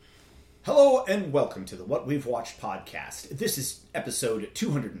Hello and welcome to the What We've Watched podcast. This is episode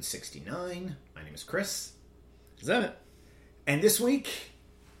 269. My name is Chris. Is that it? And this week,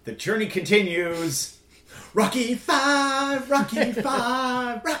 the journey continues. Rocky 5, Rocky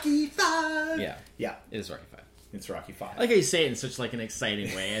 5, Rocky 5. Yeah. Yeah. It is Rocky 5. It's Rocky 5. I like how you say it in such like an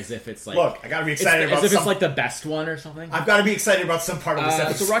exciting way, as if it's like... Look, I gotta be excited about as if it's like the best one or something. I've got to be excited about some part of this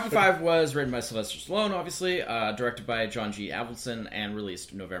episode. So Rocky 5 was written by Sylvester Stallone, obviously, directed by John G. Avildsen, and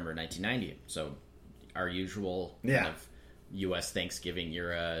released November 1990. So our usual kind of U.S. Thanksgiving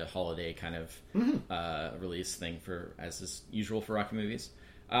era holiday kind of release thing as is usual for Rocky movies.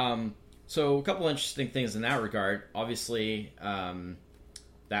 So a couple interesting things in that regard. Obviously,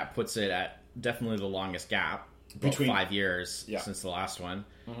 that puts it at definitely the longest gap. Between 5 years since the last one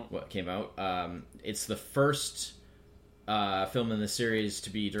what came out. It's the first film in the series to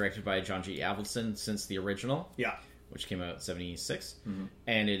be directed by John G. Avildsen since the original, which came out in 1976,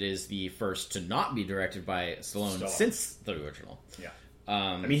 and it is the first to not be directed by Stallone since the original.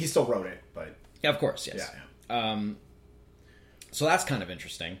 I mean, he still wrote it, but of course, yes. So that's kind of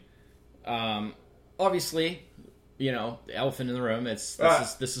interesting. Obviously, you know, the elephant in the room. This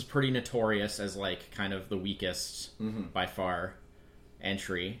is pretty notorious as like kind of the weakest by far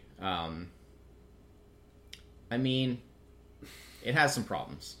entry. I mean, it has some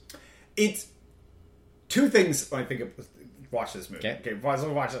problems. It's two things when I think of watch this movie. Okay,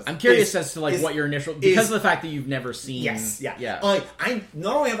 watch this. I'm curious as to like what your initial because of the fact that you've never seen. Yeah. I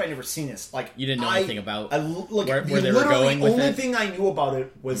not only have I never seen this, like you didn't know anything about where they were going with it. The only thing I knew about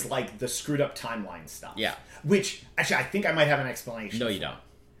it was like the screwed up timeline stuff. Yeah. Which actually I think I might have an explanation. No, you don't.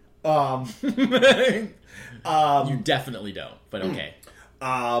 You definitely don't. But okay.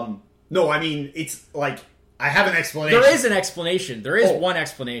 No, I mean it's like. I have an explanation. There is an explanation. There is one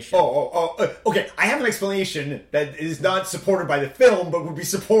explanation. Okay. I have an explanation that is not supported by the film, but would be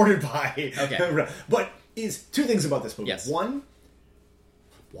supported by... Okay. But is two things about this movie. Yes. One,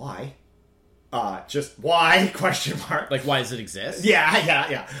 why? Just why? Question mark. Like, why does it exist?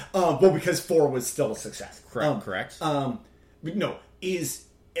 Yeah. Well, because 4 was still a success. Correct. But no, is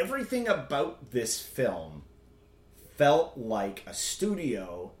everything about this film felt like a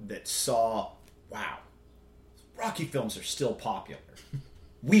studio that saw, wow, Rocky films are still popular.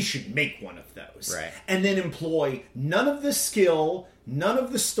 We should make one of those. Right. And then employ none of the skill, none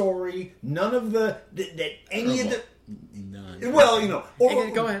of the story, none of the... None. Well, you know...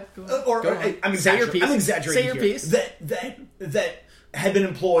 Go ahead. I'm exaggerating. I'm exaggerating Say your here. piece. That had been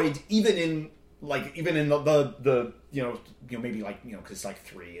employed even in the maybe like, you know, because like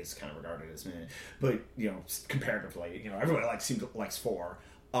 3 is kind of regarded as, but, you know, comparatively, you know, everyone likes 4.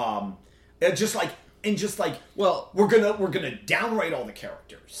 Well, we're gonna downwrite all the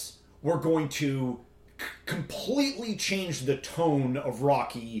characters. We're going to completely change the tone of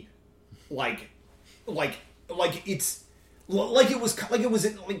Rocky, like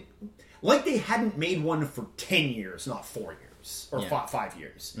they hadn't made one for 10 years, not 4 years or 5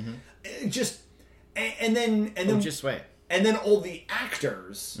 years. And then all the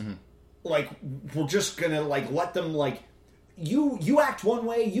actors, like, we're just gonna like let them like. You act one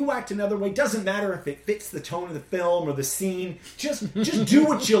way, you act another way. Doesn't matter if it fits the tone of the film or the scene. Just do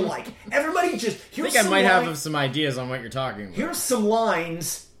what you like. Everybody just... I think I might have some ideas on what you're talking about. Here's some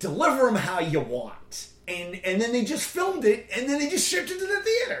lines. Deliver them how you want. And then they just filmed it, and then they just shipped it to the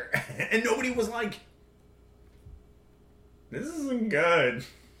theater. And nobody was like, this isn't good.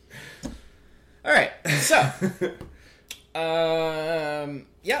 All right, so...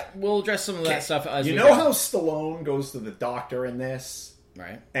 we'll address some of that stuff as you know how Stallone goes to the doctor in this,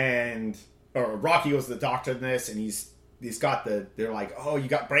 right? Or Rocky goes to the doctor in this, and he's got they're like, oh, you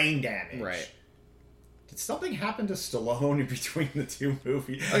got brain damage, right? Did something happen to Stallone in between the two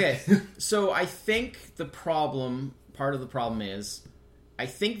movies? Okay, so I think part of the problem is, I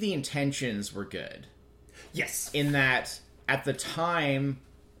think the intentions were good. Yes, in that at the time,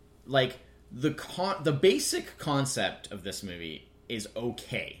 like. The basic concept of this movie is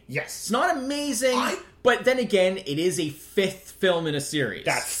okay. Yes. It's not amazing, but then again, it is a 5th film in a series.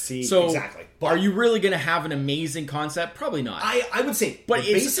 Exactly. But are you really going to have an amazing concept? Probably not. I would say... But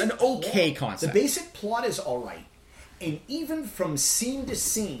it's an okay concept. The basic plot is alright. And even from scene to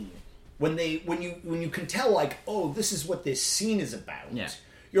scene, when you can tell, like, oh, this is what this scene is about,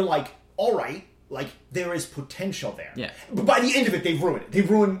 you're like, alright, like, there is potential there. Yeah. But by the end of it, they've ruined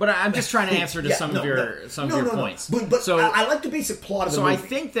it. But I'm just trying to answer to some of your points. But so, I like the basic plot of the movie. So I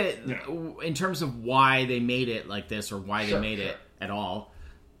think that in terms of why they made it like this, or why they made it at all,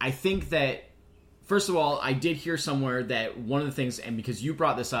 I think that, first of all, I did hear somewhere that one of the things, and because you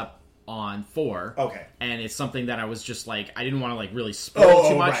brought this up on 4. Okay. And it's something that I was just like, I didn't want to like really spoil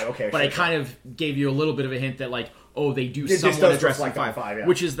too much. Right, okay, but sure, I kind of gave you a little bit of a hint that like, they do somewhat address in 5. Yeah.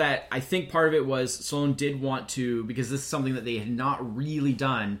 Which is that I think part of it was Stallone did want to, because this is something that they had not really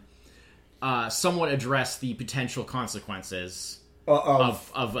done, somewhat address the potential consequences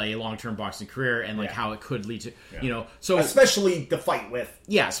of a long-term boxing career and like how it could lead to so especially the fight with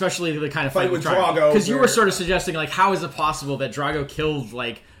especially the kind of fight with Drago, because you were sort of suggesting like how is it possible that Drago killed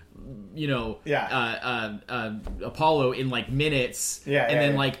like Apollo in like minutes and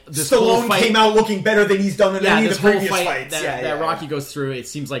then like this Stallone fight came out looking better than he's done in any of the previous fight fights that Rocky goes through. It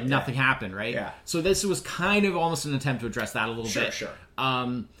seems like nothing happened, right? So this was kind of almost an attempt to address that a little bit. Sure.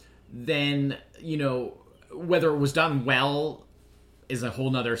 Then whether it was done well is a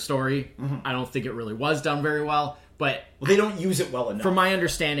whole nother story. Mm-hmm. I don't think it really was done very well, but they don't use it well enough. From my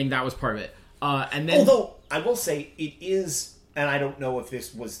understanding, that was part of it. And then, although I will say it is, and I don't know if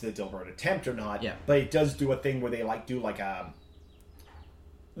this was the deliberate attempt or not. Yeah. But it does do a thing where they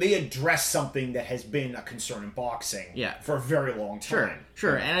they address something that has been a concern in boxing. For a very long time.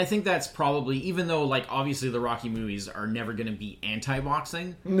 Sure. And I think that's probably, even though like obviously the Rocky movies are never going to be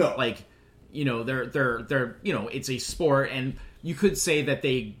anti-boxing. No. Like they're it's a sport, and you could say that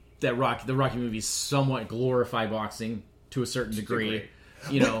the Rocky movies somewhat glorify boxing to a certain degree.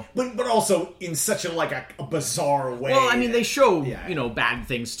 But also in such a bizarre way. Well, I mean, they show bad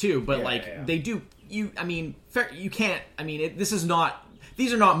things too, but they do. You can't. I mean,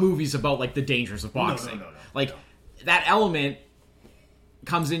 these are not movies about like the dangers of boxing. No. That element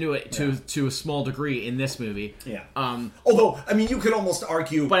comes into it to a small degree in this movie. Yeah. Although, I mean, you could almost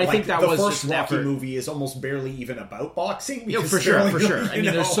argue, but I think that the was first just Rocky movie is almost barely even about boxing. Yeah, for sure. I mean,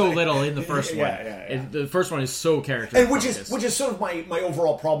 there's so little in the first one. The first one is so character, and which is sort of my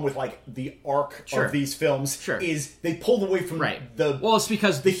overall problem with like the arc of these films. Is they pulled away from the it's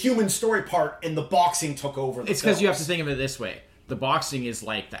because the human story part and the boxing took over. It's because you have to think of it this way. The boxing is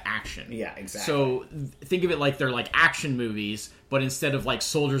like the action. Yeah, exactly. So think of it like they're like action movies, but instead of like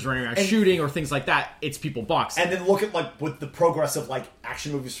soldiers running around shooting or things like that, it's people boxing. And then look at like with the progress of like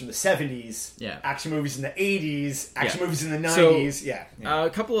action movies from the 70s, action movies in the 80s, action movies in the 90s. So, a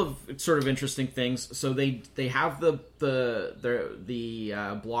couple of sort of interesting things. So they have the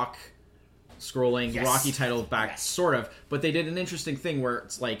block scrolling Rocky title back sort of, but they did an interesting thing where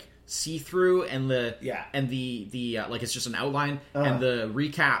it's like see-through and the like it's just an outline and the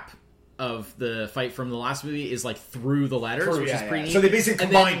recap of the fight from the last movie is like through the letters, which is pretty neat. So they basically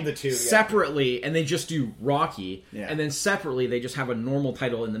combine the two separately, and they just do Rocky, and then separately they just have a normal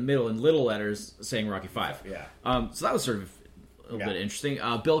title in the middle in little letters saying Rocky 5. So that was sort of a little bit interesting.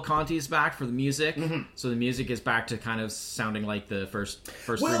 Bill Conti's back for the music, so the music is back to kind of sounding like the first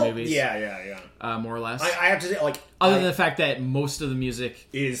three movies. More or less. I have to say, like, other than the fact that most of the music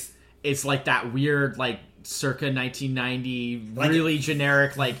is it's like that weird like circa 1990 really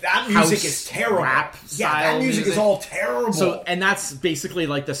generic like that music is terrible. Rap style that music is all terrible. So and that's basically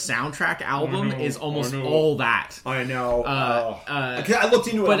like the soundtrack album is almost all that. I know. I looked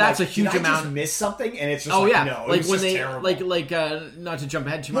into it, but that's like, a huge did amount. I just miss something, and it's just no, like when they terrible. Not to jump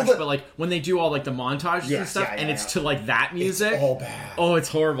ahead too much, but like when they do all like the montages and stuff, and it's to like that music. It's all bad. Oh, it's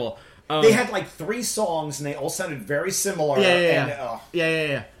horrible. They had like 3 songs, and they all sounded very similar.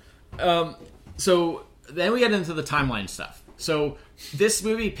 So then we get into the timeline stuff. So this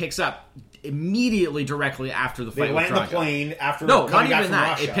movie picks up immediately directly after the fight they with Drago. They land the plane after not even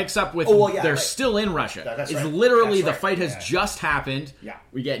that. Russia. It picks up with they're still in Russia. That's it's right. literally the fight has just happened. Yeah.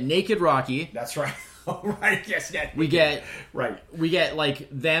 We get naked Rocky. That's right. Right. Yes. We get like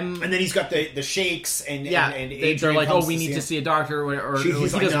them, and then he's got the shakes and they're like, we need to see a doctor, or he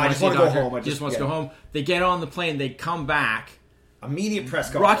doesn't want to see a doctor. He just wants to go home. They get on the plane. They come back. Immediate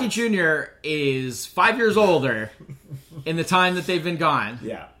press conference. Rocky Jr. is 5 years older in the time that they've been gone.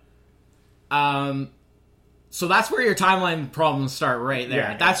 Yeah. So that's where your timeline problems start right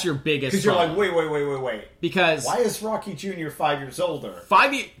there. Yeah, that's your biggest problem. Because you're like, wait. Because why is Rocky Jr. 5 years older?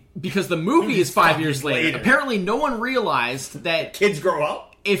 Because the movie is 5 years later. Apparently no one realized that... Kids grow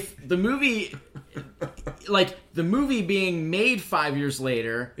up? If the movie... like, the movie being made 5 years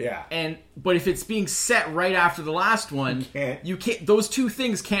later... Yeah. But if it's being set right after the last one... You can't... Those two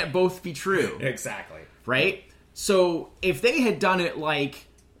things can't both be true. Exactly. Right? So, if they had done it, like,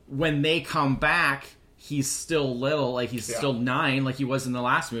 when they come back... He's still little, like he's still 9, like he was in the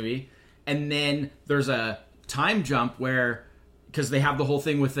last movie. And then there's a time jump where, because they have the whole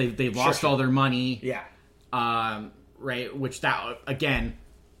thing with they've lost all their money. Yeah. Right, which that, again,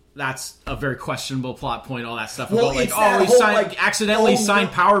 that's a very questionable plot point, all that stuff. Well, about like, he accidentally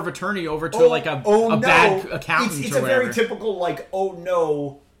signed power of attorney over to a bad accountant. It's a very typical, like,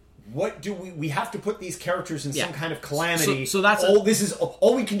 what do we have to put these characters in some kind of calamity. So that's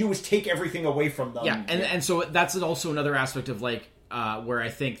all we can do is take everything away from them. Yeah, and so that's also another aspect of like where I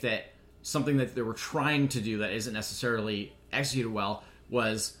think that something that they were trying to do that isn't necessarily executed well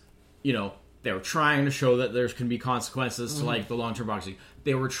was, you know, they were trying to show that there can be consequences to like the long-term boxing.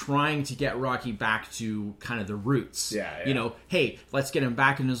 They were trying to get Rocky back to kind of the roots. Yeah. You know, hey, let's get him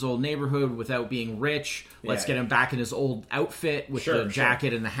back in his old neighborhood without being rich. Let's get him back in his old outfit with the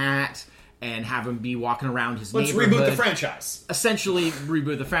jacket and the hat, and have him be walking around his neighborhood. Let's reboot the franchise. Essentially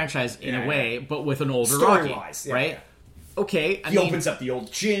reboot the franchise in a way, but with an older Story-wise, Rocky. Right? Okay, he opens up the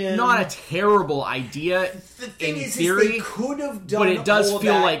old gym. Not a terrible idea. The thing in is theory, they could have done, but it does all of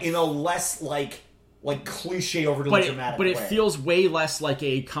feel that like in a less like cliche, overly dramatic but way. It feels way less like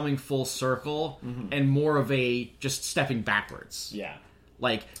a coming full circle and more of a just stepping backwards. Yeah,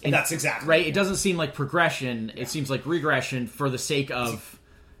 like that's exactly right. It doesn't seem like progression. Yeah. It seems like regression for the sake of,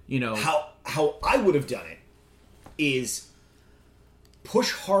 you know, how I would have done it is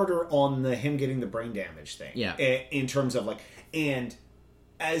push harder on him getting the brain damage thing. Yeah. In terms of like, and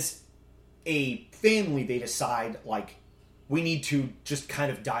as a family, they decide like we need to just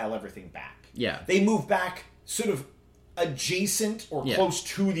kind of dial everything back. Yeah. They move back sort of adjacent or close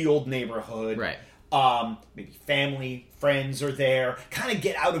to the old neighborhood. Right. Maybe family, friends are there. Kind of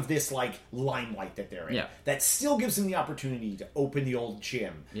get out of this like limelight that they're in. Yeah. That still gives them the opportunity to open the old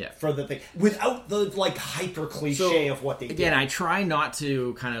gym. Yeah. For the thing without the like hyper cliche of what they did. Again, I try not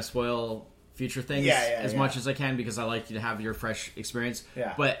to kind of spoil future things as much as I can because I like you to have your fresh experience.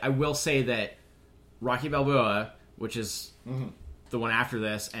 Yeah. But I will say that Rocky Balboa, which is the one after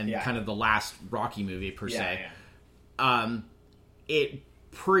this and kind of the last Rocky movie per se, it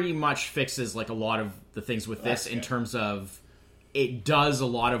pretty much fixes like a lot of the things with this in terms of it does a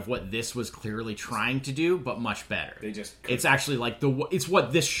lot of what this was clearly trying to do, but much better. It's actually like it's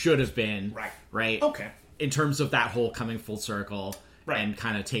what this should have been, right? Okay. In terms of that whole coming full circle and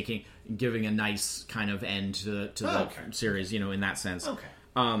kind of giving a nice kind of end to the series, you know, in that sense.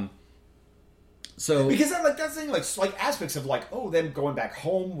 Okay. So because that's the thing, like aspects of like them going back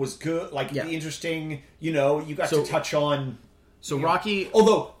home was good, like the interesting, you know, you got to touch on. So Rocky,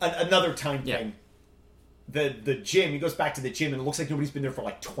 although another time thing, the gym, he goes back to the gym and it looks like nobody's been there for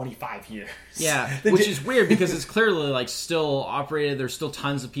like 25 years. Yeah, which is weird because it's clearly like still operated. There's still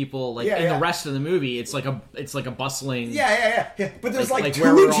tons of people. Like in the rest of the movie, it's like a bustling. Yeah. But there's like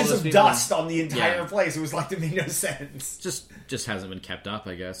 2 inches of dust on the entire place. It was like it made no sense. Just hasn't been kept up,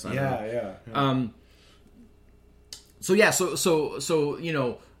 I guess. I don't know. So you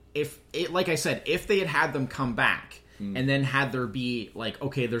know, if it, like I said, if they had them come back. And then had there be like,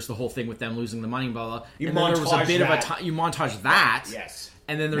 okay, there's the whole thing with them losing the money, blah blah. And then there was a bit of a you montage that,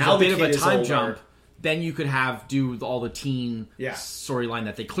 and then there's a bit of a time jump. Then you could do all the teen storyline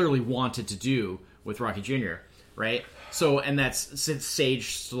that they clearly wanted to do with Rocky Jr. Right? So and that's since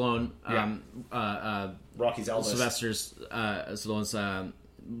Sage Stallone, Rocky's eldest, Sylvester's Stallone's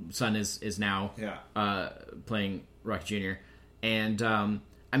son is now playing Rocky Jr. And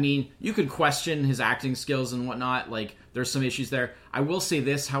I mean, you could question his acting skills and whatnot. Like, there's some issues there. I will say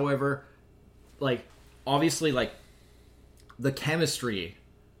this, however, like, obviously, like, the chemistry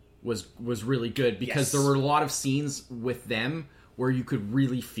was really good because there were a lot of scenes with them where you could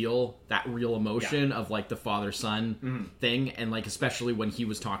really feel that real emotion of, like, the father-son thing. And, like, especially when he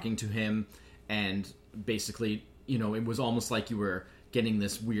was talking to him and basically, you know, it was almost like you were getting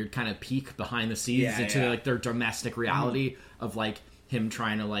this weird kind of peek behind the scenes into, like, their domestic reality of, like, him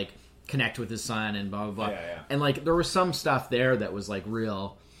trying to like connect with his son and blah blah blah, and like there was some stuff there that was like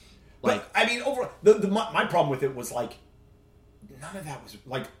real. Like, but, I mean, overall, my problem with it was like none of that was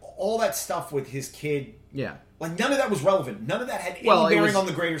like all that stuff with his kid. Yeah, like none of that was relevant. None of that had any bearing on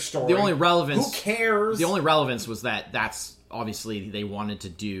the greater story. The only relevance, who cares? The only relevance was that's obviously they wanted to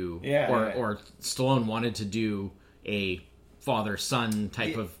do, or Stallone wanted to do a father-son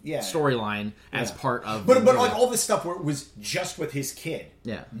type of storyline as part of but like all this stuff where it was just with his kid,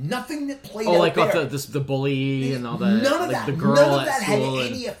 nothing that played out like there. the bully and all that, none of like that the girl none of that at had school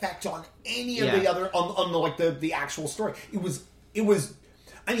any effect on any of the other on the like the actual story. It was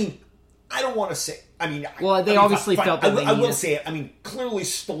I mean, I don't want to say, I mean, they obviously felt that I will say it, I mean, clearly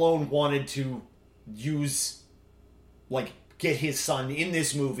Stallone wanted to use like get his son in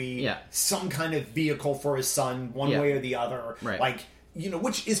this movie, some kind of vehicle for his son, one way or the other, like, you know,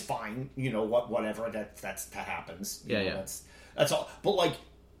 which is fine, you know, whatever, that happens, you know, that's all, but like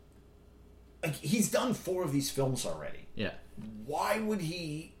he's done 4 of these films already. Why would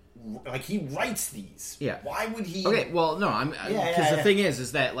he, like, he writes these? Why would he? Okay, well, no, I'm because the thing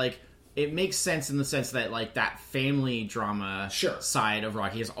is that like it makes sense in the sense that like that family drama side of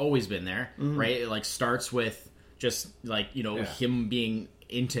Rocky has always been there, right? It like starts with just like, you know, him being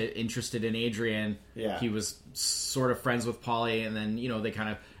interested in Adrian. Yeah. He was sort of friends with Paulie, and then, you know,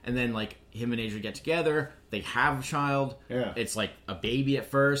 and then like him and Adrian get together, they have a child. Yeah. It's like a baby at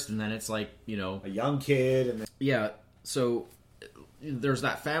first, and then it's like, you know, a young kid, and then... yeah. So there's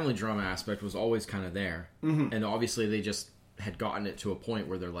that family drama aspect was always kind of there, and obviously they just had gotten it to a point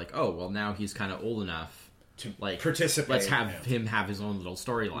where they're like, oh, well, now he's kind of old enough to like participate. Let's have him have his own little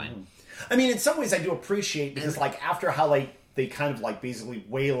storyline. I mean, in some ways, I do appreciate, because like after how like they kind of like basically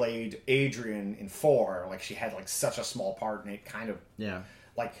waylaid Adrian in 4, like she had like such a small part, and it kind of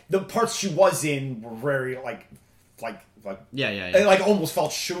like the parts she was in were very like like almost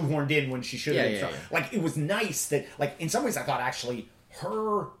felt shoehorned in when she should have been. Like it was nice that like in some ways I thought actually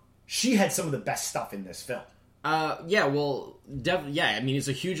she had some of the best stuff in this film. I mean, it's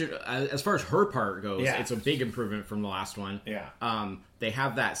a huge, as far as her part goes, it's a big improvement from the last one. Yeah. They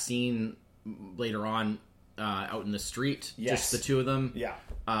have that scene later on out in the street, just the two of them. Yeah.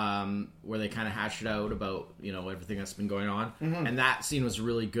 Where they kind of hash it out about, you know, everything that's been going on. And that scene was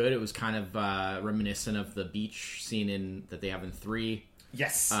really good. It was kind of reminiscent of the beach scene that they have in 3.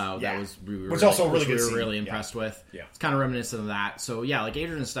 Yes. That was which also really good. We were really impressed with. Yeah. It's kind of reminiscent of that. So yeah, like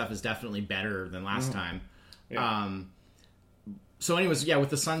Adrian's stuff is definitely better than last time. Yeah. So anyways, with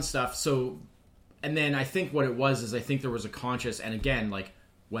the son stuff. So, and then I think what it was is I think there was a conscious, and again, like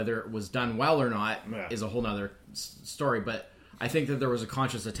whether it was done well or not is a whole nother story. But I think that there was a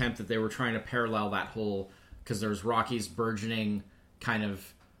conscious attempt that they were trying to parallel that whole, because there's Rocky's burgeoning kind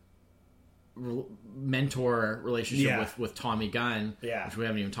of mentor relationship with Tommy Gunn, which we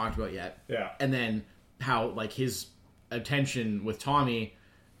haven't even talked about yet. Yeah. And then how like his attention with Tommy,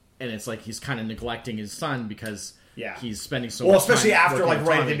 and it's like he's kind of neglecting his son because he's spending so much time. Well, especially after like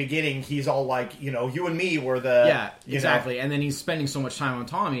right at the beginning, he's all like, you know, you and me were the... exactly. And then he's spending so much time on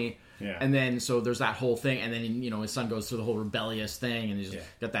Tommy. Yeah. And then, so there's that whole thing, and then, you know, his son goes through the whole rebellious thing, and he's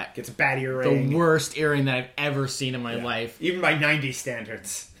got that... Gets a bad earring. The worst earring that I've ever seen in my life. Even by 90s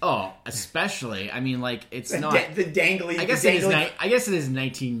standards. Oh, especially. I mean, like, it's not... The dangly... I guess it is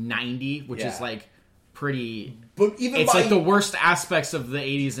 1990, which is, like, pretty... But even it's like the worst aspects of the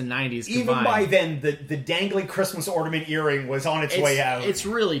 80s and 90s combined. Even by then, the dangly Christmas ornament earring was on its way out. It's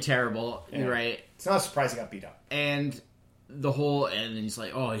really terrible, right? It's not surprising it got beat up. And the whole, and then he's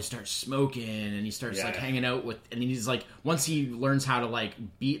like, oh, he starts smoking, and he starts like hanging out with, and then he's like, once he learns how to like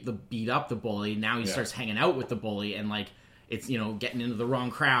beat up the bully, now he starts hanging out with the bully, and like it's, you know, getting into the wrong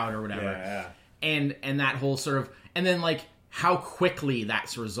crowd or whatever. And that whole sort of, and then like how quickly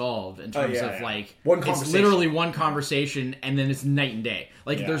that's resolved in terms of like it's literally one conversation, and then it's night and day.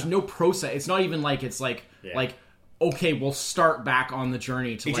 Like there's no process. It's not even like it's like okay, we'll start back on the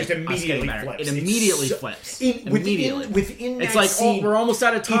journey to it like just immediately flips. It immediately flips. Within that it's like, scene, oh, we're almost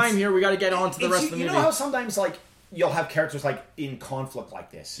out of time here. We got to get on to the rest of the movie. You know how sometimes like you'll have characters like in conflict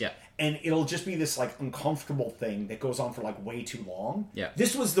like this, and it'll just be this like uncomfortable thing that goes on for like way too long. Yeah,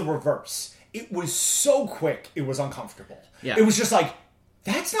 this was the reverse. It was so quick, it was uncomfortable. Yeah. It was just like,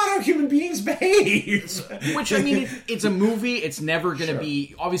 that's not how human beings behave. Which, I mean, it's a movie. It's never going to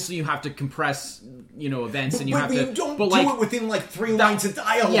be... Obviously, you have to compress, you know, events, and you have to... You don't do it within, like, 3 lines of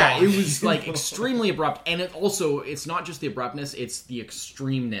dialogue. Yeah, it was, like, extremely abrupt. And it also, it's not just the abruptness, it's the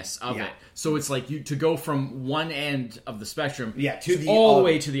extremeness of it. So it's like, to go from one end of the spectrum to the all the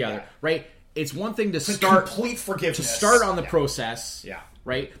way to the other, right? It's one thing to start... complete forgiveness. To start on the process...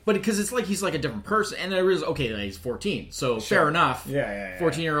 Right? But because it's like he's like a different person. And there is, okay, he's 14. So fair enough.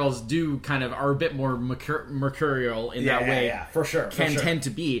 14-year-olds do kind of are a bit more mercurial in that way. Yeah, for sure. Tend to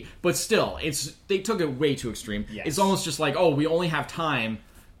be. But still, they took it way too extreme. Yes. It's almost just like, oh, we only have time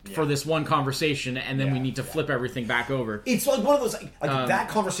for this one conversation, and then we need to flip everything back over. It's like one of those, like that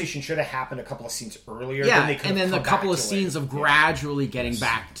conversation should have happened a couple of scenes earlier. Yeah, and then a couple of scenes of gradually getting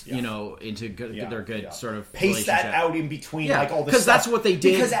back, you know, into their good sort of pace that out in between, like all this stuff. Because that's what they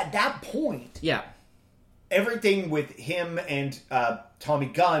did. Because at that point, everything with him and Tommy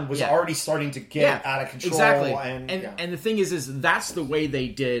Gunn was already starting to get out of control. Exactly. And the thing is that's the way they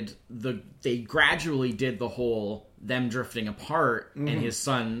did they gradually did the whole them drifting apart and his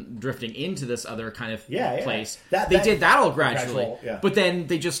son drifting into this other kind of place. They did that all gradually. But then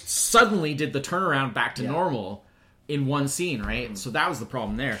they just suddenly did the turnaround back to normal in one scene, right? So that was the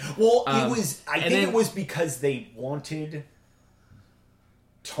problem there. Well, it was because they wanted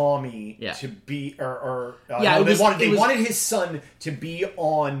Tommy to be they wanted his son to be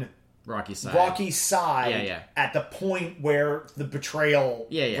on Rocky's side at the point where the betrayal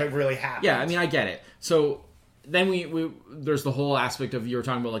really happened. Yeah, I mean, I get it. So then we there's the whole aspect of, you were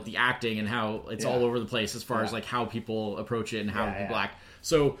talking about like the acting and how it's all over the place as far as like how people approach it and how the black.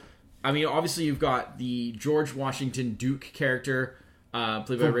 So, I mean, obviously you've got the George Washington Duke character,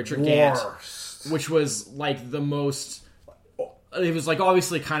 played by Richard Gant, which was like the most. It was like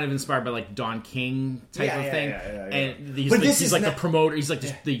obviously kind of inspired by like Don King type of thing, and he's like the promoter. He's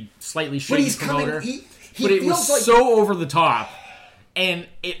like the slightly shady promoter, but it was like, so over the top, and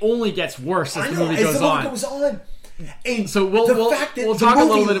it only gets worse as the movie goes on. And so we'll talk a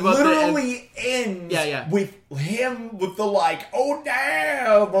little bit about that. Literally ends with him with the like, oh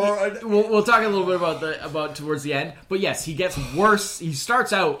damn. We'll talk a little bit about towards the end, but yes, he gets worse. He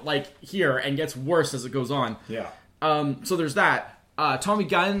starts out like here and gets worse as it goes on. Yeah. So there's that. Tommy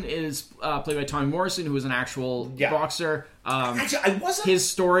Gunn is played by Tommy Morrison, who is an actual boxer. Actually, I wasn't. His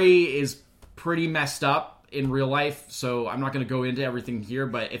story is pretty messed up in real life, so I'm not going to go into everything here.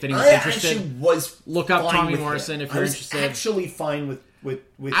 But if anyone's interested, look up Tommy Morrison if you're interested. I was actually fine with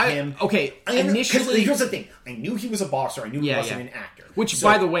him. Okay, initially, here's the thing: I knew he was a boxer. I knew he wasn't an actor. Which,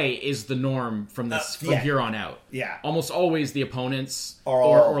 by the way, is the norm from here on out. Yeah, almost always the opponents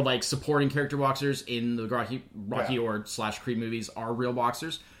or like supporting character boxers in the Rocky or / Creed movies are real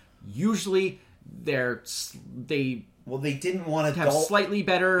boxers. Usually, they didn't want to have slightly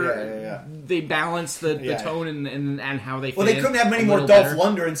better. They balance the tone and how they. Well, they couldn't have many more Dolph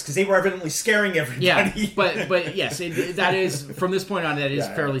Lundgrens because they were evidently scaring everybody. Yeah, but yes, that is from this point on. That is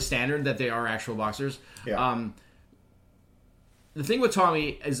fairly standard that they are actual boxers. Yeah. The thing with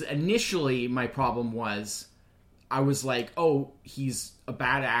Tommy is initially my problem was I was like, oh, he's a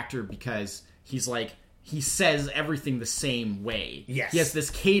bad actor because he's like. He says everything the same way. Yes. He has this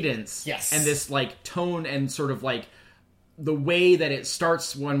cadence. Yes. And this like tone and sort of like the way that it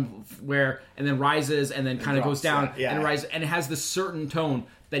starts and then rises and then kind of goes down and rises, and it has this certain tone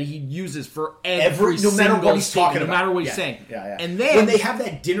that he uses for every no matter what he's talking about. No matter what he's saying. Yeah. And then when they have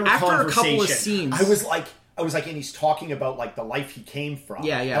that dinner after conversation, a couple of scenes, I was like, and he's talking about like the life he came from,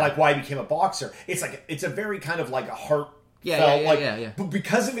 and like why he became a boxer. It's like it's a very kind of like a heart. But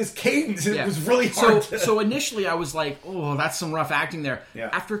because of his cadence, it was really hard. So initially, I was like, "Oh, that's some rough acting there."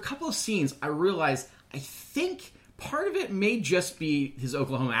 Yeah. After a couple of scenes, I realized I think part of it may just be his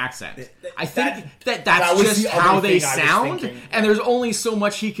Oklahoma accent. I think that's just how they sound, and there's only so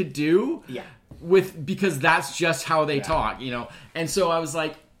much he could do. Yeah. Because that's just how they talk, you know. And so I was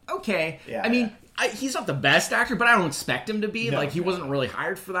like, okay. Yeah, I mean, he's not the best actor, but I don't expect him to be. He wasn't really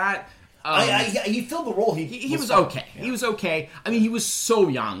hired for that. He filled the role. He was okay. Yeah. He was okay. I mean, he was so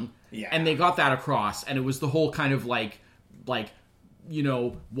young, and they got that across. And it was the whole kind of like you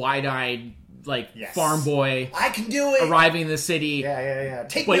know, wide-eyed farm boy. I can do it. Arriving in the city. Yeah.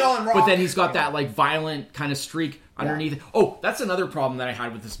 Take me on, Rock. But then he's got that like violent kind of streak underneath. Yeah. Oh, that's another problem that I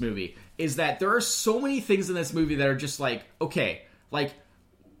had with this movie is that there are so many things in this movie that are just like okay, like.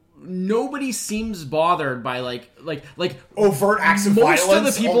 Nobody seems bothered by like overt acts of violence. Most of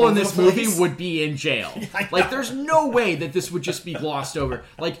the people in this movie would be in jail. Like, there's no way that this would just be glossed over.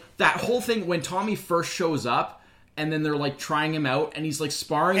 Like that whole thing when Tommy first shows up, and then they're like trying him out, and he's like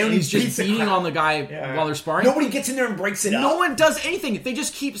sparring, and he's just beating on the guy while they're sparring. Nobody gets in there and breaks it up. No one does anything. They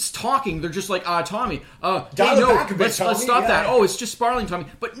just keep talking. They're just like, Tommy, let's stop that. Oh, it's just sparring, Tommy.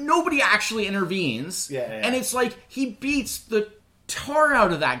 But nobody actually intervenes. And it's like he beats the tar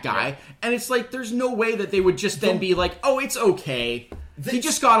out of that guy, and it's like there's no way that they would just then be like, oh, it's okay. He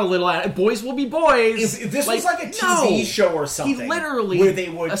just got a little boys will be boys. If this was like a TV show or something, he literally where they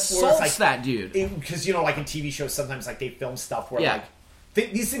would assaults that dude. Because you know, like in TV shows, sometimes like they film stuff where like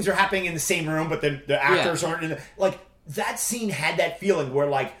these things are happening in the same room, but then the actors aren't in. Like that scene had that feeling where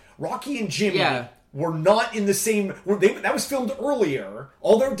like Rocky and Jimmy. Were not in the same. That was filmed earlier.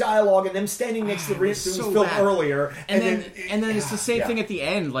 All their dialogue and them standing next to the wrist was filmed earlier. And then it's the same thing at the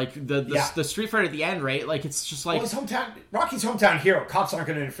end, like the street fight at the end, right? Like it's just like Rocky's hometown hero. Cops aren't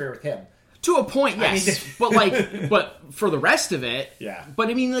going to interfere with him. To a point, yes. But for the rest of it, But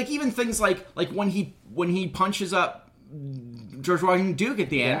I mean, like even things like when he punches up George Washington Duke at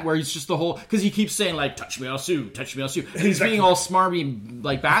the end, where he's just the whole because he keeps saying like "touch me, I'll sue," and he's being all smarmy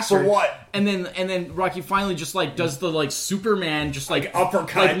like bastard. For what? And then Rocky finally just like does the like Superman just like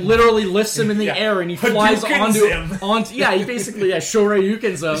uppercut, like literally lifts him in the air and he flies onto he basically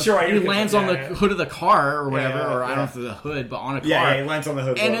Shoryukens him. He lands on the hood of the car or whatever, or I don't know if it's the hood, but on a car. Yeah, he lands on the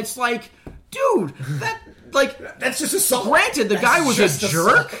hood. And it's like, dude, like that's just assault. Granted, the guy was a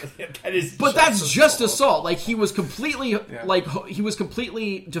jerk, that is, but that's just assault. Like he was completely he was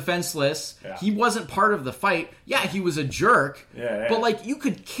completely defenseless. Yeah. He wasn't part of the fight. Yeah, he was a jerk. Yeah. But like you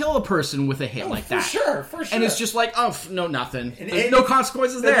could kill a person with a hit like that. For sure. And it's just like, oh no, nothing. There's no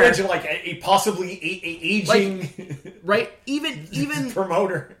consequences there. Imagine like a possibly aging, right? Even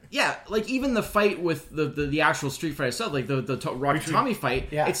promoter. Yeah, like even the fight with the actual street fight itself, like the Rocky Tommy fight.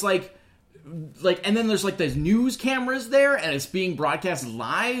 Yeah. It's like, and then there's like those news cameras there, and it's being broadcast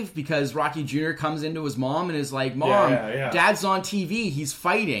live because Rocky Jr. comes into his mom and is like, "Mom, Dad's on TV, he's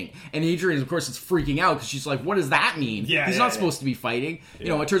fighting," and Adrian, of course, is freaking out because she's like, "What does that mean? He's not supposed to be fighting." You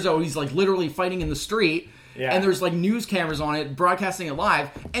know, it turns out he's like literally fighting in the street. Yeah. And there's like news cameras on it, broadcasting it live,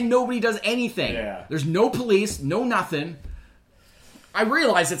 and nobody does anything. Yeah. There's no police, no nothing. I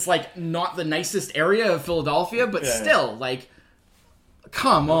realize it's like not the nicest area of Philadelphia, but still, like,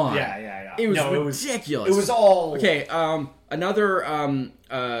 come on. Yeah. It was ridiculous. It was all okay. Another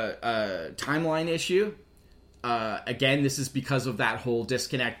timeline issue. Again, this is because of that whole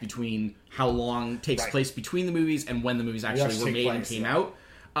disconnect between how long takes place between the movies and when the movies actually were made and came out.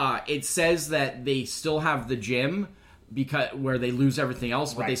 It says that they still have the gym because where they lose everything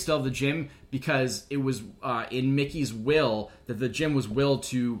else, but they still have the gym because it was in Mickey's will that the gym was willed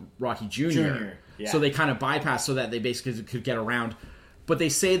to Rocky Jr. So they kind of bypassed so that they basically could get around. But they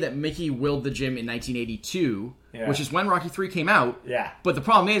say that Mickey willed the gym in 1982, which is when Rocky 3 came out. Yeah. But the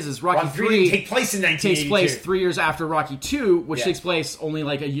problem is Rocky 3 takes place in 1982. Takes place 3 years after Rocky 2, which takes place only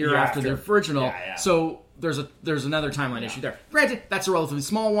like a year after the original. So there's another timeline issue there. Granted, that's a relatively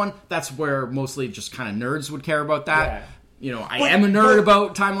small one. That's where mostly just kind of nerds would care about that. Yeah. You know, I am a nerd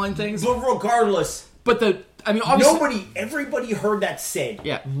about timeline things. But regardless, obviously, everybody heard that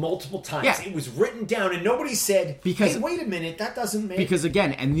said multiple times. Yeah. It was written down, and nobody said, "Hey, wait a minute, that doesn't make." Because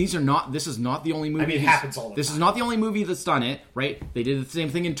again, and this is not the only movie. It happens all the time. This is not the only movie that's done it, right? They did the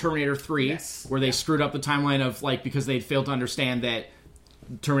same thing in Terminator 3, where they screwed up the timeline of because they failed to understand that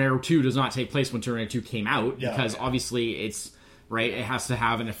Terminator 2 does not take place when Terminator 2 came out, because obviously it's. Right, it has to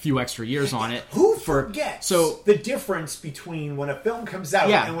have a few extra years on it. Who forgets the difference between when a film comes out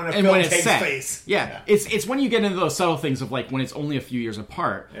and when a film takes place? Yeah, it's when you get into those subtle things of like when it's only a few years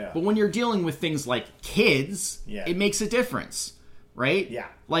apart. Yeah. But when you're dealing with things like kids, it makes a difference, right? Yeah,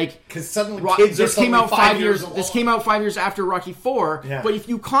 like because suddenly kids this came out 5 years. This came out 5 years after Rocky 4. Yeah. But if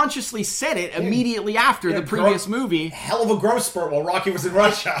you consciously said it immediately after the previous movie, hell of a growth spurt while Rocky was in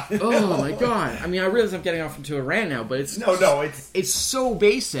Russia. Oh my god! I mean, I realize I'm getting off into a rant now, but it's it's so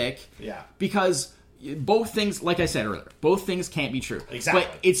basic. Yeah, because both things, like I said earlier, both things can't be true. Exactly.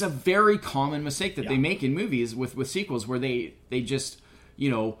 But it's a very common mistake that they make in movies with sequels, where they just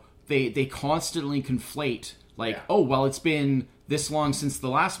they constantly conflate it's been this long since the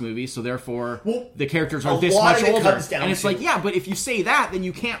last movie, so therefore the characters are this much older. And it's but if you say that, then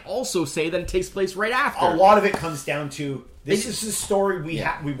you can't also say that it takes place right after. A lot of it comes down to this is the story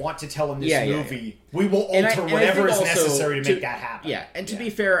we want to tell in this movie. We will alter whatever is necessary to make that happen. Yeah, and to be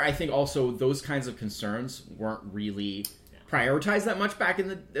fair, I think also those kinds of concerns weren't really prioritized that much back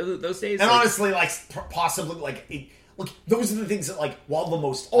in those days. And honestly, possibly look, those are the things that, while the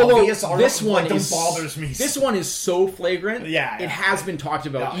most obvious are, this one bothers me. This one is so flagrant. Yeah, it has been talked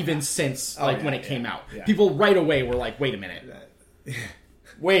about even since when it came out. Yeah. People right away were like, "Wait a minute,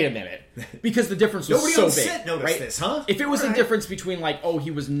 wait a minute," because the difference was so big. Nobody noticed this, huh? If it was a difference between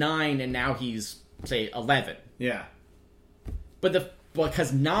he was 9 and now he's say 11. Yeah, but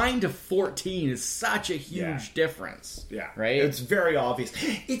because 9 to 14 is such a huge difference. Yeah, right. It's very obvious.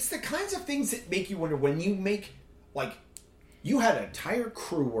 It's the kinds of things that make you wonder when you make. You had an entire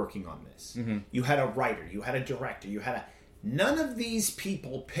crew working on this. Mm-hmm. You had a writer. You had a director. None of these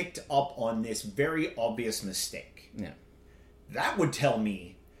people picked up on this very obvious mistake. Yeah. That would tell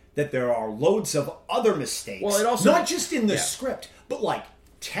me that there are loads of other mistakes. Well, it also... Not just in the script, but,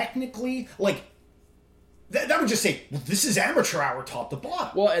 technically, that would just say, well, this is amateur hour top to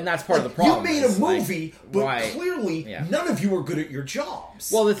bottom. Well, and that's part of the problem. You made a movie, but clearly none of you are good at your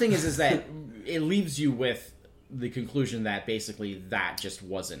jobs. Well, the thing is that it leaves you with the conclusion that basically that just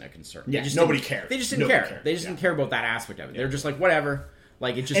wasn't a concern. Yeah, nobody cared. They just didn't care. They just didn't care about that aspect of it. They're just like, whatever.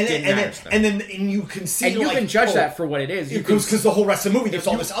 It just didn't matter to them. And you can see, and you can judge that for what it is. Because the whole rest of the movie, there's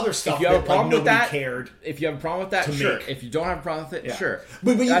all this other stuff. If you have a problem with that, cared. If you have a problem with that, sure. If you don't have a problem with it, sure.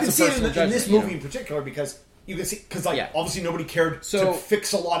 But you can see it in this movie in particular because you can see obviously nobody cared to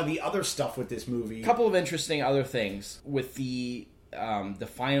fix a lot of the other stuff with this movie. A couple of interesting other things with the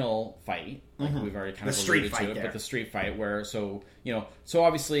final fight, we've already kind of alluded to it, but the street fight where so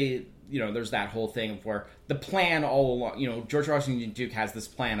obviously there's that whole thing where the plan all along, George Washington Duke has this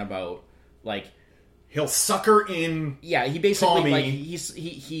plan about he'll sucker in. Yeah, he basically Tommy. like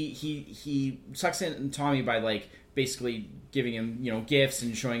he sucks in Tommy by like basically giving him gifts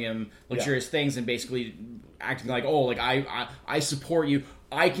and showing him luxurious things and basically acting like, oh, like I support you.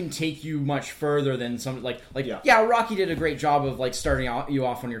 I can take you much further than some Rocky did a great job of like starting you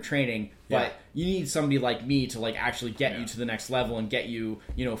off on your training, but you need somebody like me to like actually get you to the next level and get you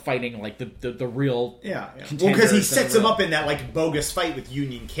fighting like the real contenders. Well, because he sets him up in that like bogus fight with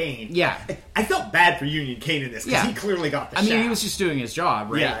Union Kane. Yeah, I felt bad for Union Kane in this because he clearly got the shaft. I mean, he was just doing his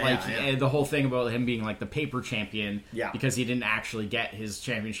job, right? The whole thing about him being like the paper champion, because he didn't actually get his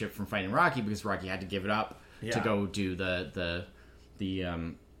championship from fighting Rocky because Rocky had to give it up to go do the he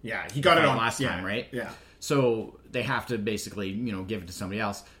got it on last time, right? Yeah. So they have to basically, give it to somebody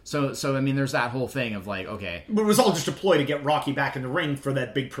else. So I mean, there's that whole thing of like, okay, but it was all just a ploy to get Rocky back in the ring for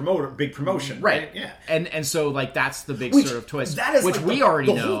that big promotion, right? Yeah. And so like that's the big sort of twist, which like we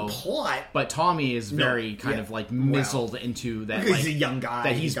already the know. Whole plot. But Tommy is very kind of like mizzled into that, because he's a young guy,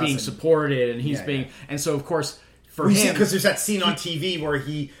 that he's being supported and he's being, and so of course for him, because there's that scene on TV where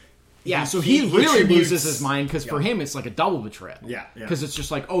he. Yeah, so he really loses his mind because for him it's like a double betrayal. Yeah. Because it's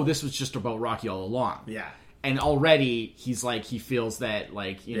just like, oh, this was just about Rocky all along. Yeah. And already he's like, he feels that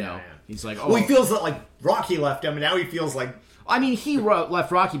like, he's like, oh. Well, he feels that like Rocky left him and now he feels like. I mean, he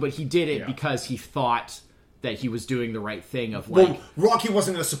left Rocky, but he did it because he thought that he was doing the right thing of like. Well, Rocky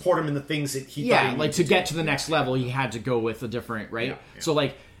wasn't going to support him in the things that he thought he like to get to the next level, he had to go with a different, right? Yeah. So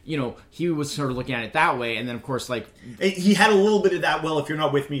like. He was sort of looking at it that way, and then of course, like he had a little bit of that. Well, if you're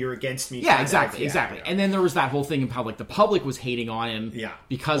not with me, you're against me. Yeah, exactly. And then there was that whole thing of how like the public was hating on him,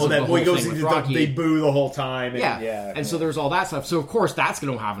 because of the whole thing with Rocky. They boo the whole time. And, and so there's all that stuff. So of course that's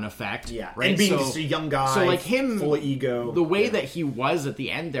going to have an effect. Yeah, right? And being just a young guy, so like him, full of ego. The way that he was at the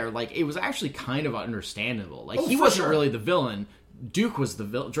end there, like it was actually kind of understandable. Like he wasn't really the villain. Duke was the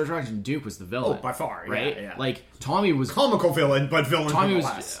villain. George Washington Duke was the villain. Oh, by far, right? Yeah. Like Tommy was comical villain, but villain. Tommy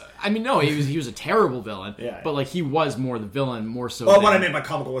was. I mean, no, he was a terrible villain. But like he was more the villain, more so. Well, what I meant by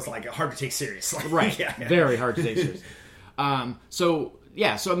comical was like hard to take seriously. Right. Very hard to take seriously. So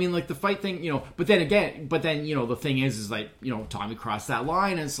I mean, like the fight thing, but then the thing is like, Tommy crossed that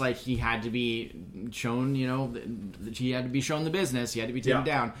line, and it's like he had to be shown, he had to be shown the business, he had to be taken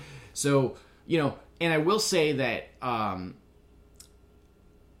down. So, and I will say that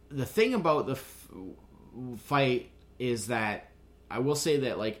the thing about the fight is that I will say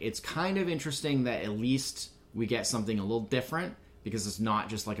that like it's kind of interesting that at least we get something a little different because it's not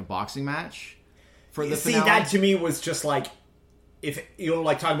just like a boxing match for the finale. See, that to me was just like, if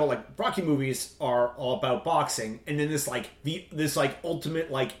like talking about like Rocky movies are all about boxing, and then this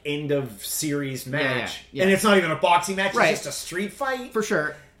ultimate like end of series match, and it's not even a boxing match; it's just a street fight. For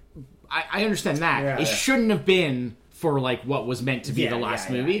sure, I understand that it shouldn't have been for like what was meant to be the last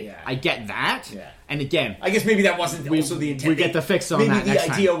movie. I get that, and again, I guess maybe that wasn't also the intent. We get the fix on that. Maybe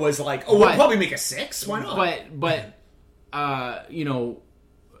the idea was like, we'll probably make a 6. Why not? But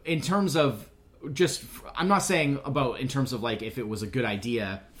in terms of just, I'm not saying about in terms of like if it was a good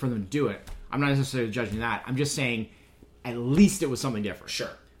idea for them to do it. I'm not necessarily judging that. I'm just saying at least it was something different. Sure.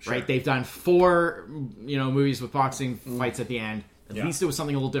 Right? They've done 4 movies with boxing fights at the end. At least it was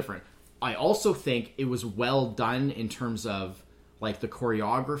something a little different. I also think it was well done in terms of like the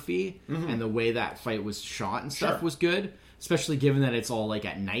choreography and the way that fight was shot and stuff was good, especially given that it's all like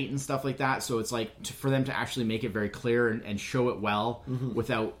at night and stuff like that. So it's like for them to actually make it very clear and show it well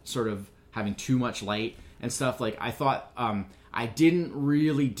without sort of having too much light and stuff. Like I thought I didn't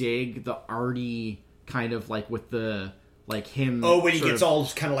really dig the arty kind of like with the like him. Oh, when he gets all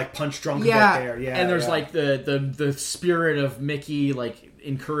kind of like punch drunk a bit there. Yeah, and there's like the spirit of Mickey like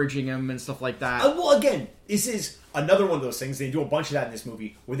encouraging him and stuff like that. Well, again, this is another one of those things. They do a bunch of that in this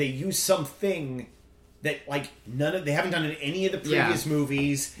movie where they use something that like they haven't done in any of the previous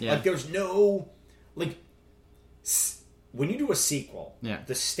movies. Like there's no like when you do a sequel,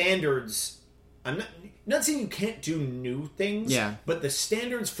 the standards. I'm not saying you can't do new things. But the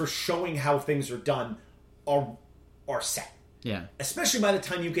standards for showing how things are done are set. Yeah. Especially by the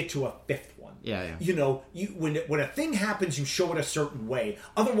time you get to a 5th one. Yeah. When a thing happens, you show it a certain way.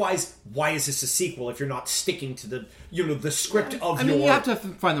 Otherwise, why is this a sequel if you're not sticking to the the script of I mean, you have to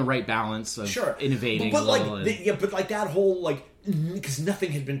find the right balance of innovating. But like that whole like because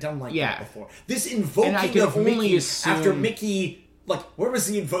nothing had been done like that before. This invoking of Mickey after Mickey. Like, where was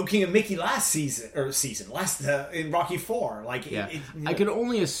the invoking of Mickey last in Rocky 4? Like, I could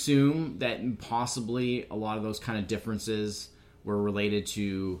only assume that possibly a lot of those kind of differences were related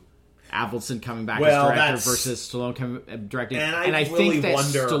to Avildsen coming back as director versus Stallone directing. And I think that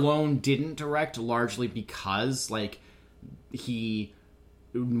Stallone didn't direct largely because, like, he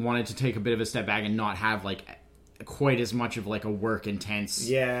wanted to take a bit of a step back and not have like quite as much of like a work intense.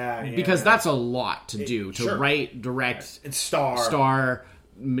 Because that's a lot to do, to write, direct, and star,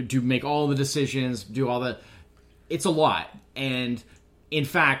 make all the decisions, do all the. It's a lot, and in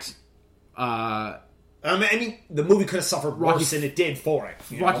fact, I mean, the movie could have suffered worse than it did for it.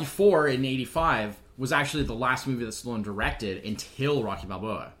 Rocky IV in '85 was actually the last movie that Stallone directed until Rocky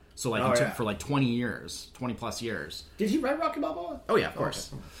Balboa. So like it took for like 20 plus years. Did he write Rocky Balboa? Oh yeah, of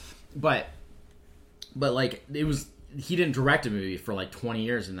course. Okay. But like he didn't direct a movie for like 20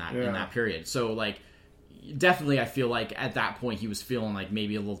 years in that period. So like definitely I feel like at that point he was feeling like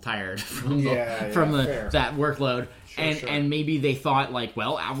maybe a little tired from that workload. And maybe they thought like,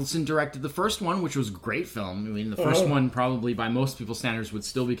 well, Avildsen directed the first one, which was a great film. I mean, the first one probably by most people's standards would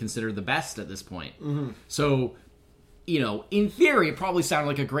still be considered the best at this point. So, in theory, it probably sounded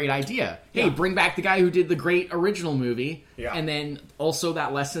like a great idea. Hey, bring back the guy who did the great original movie, and then also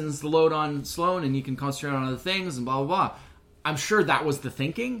that lessens the load on Stallone, and you can concentrate on other things, and blah, blah, blah. I'm sure that was the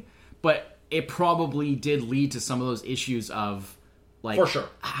thinking, but it probably did lead to some of those issues of, like, for sure,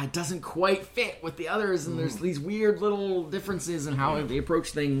 it doesn't quite fit with the others, and there's these weird little differences in how they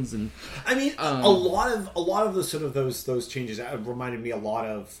approach things. And I mean, a lot of the sort of those changes reminded me a lot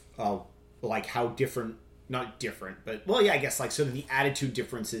of like how different. Not different, but I guess like sort of the attitude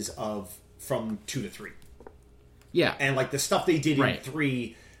differences from 2 to 3. Yeah, and like the stuff they did in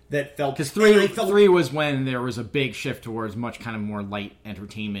 3 that felt because 3 was when there was a big shift towards much kind of more light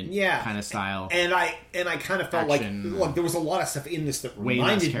entertainment kind of style, and I kind of felt action, like there was a lot of stuff in this that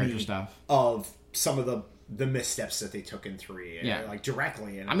reminded me of some of the missteps that they took in 3, like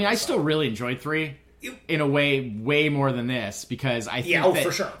directly. And I mean, I still really enjoyed 3. In a way more than this, because I think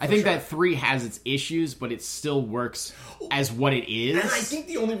for sure. I think that 3 has its issues, but it still works as what it is. And I think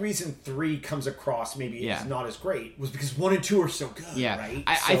the only reason 3 comes across maybe is not as great was because 1 and 2 are so good. Yeah, right?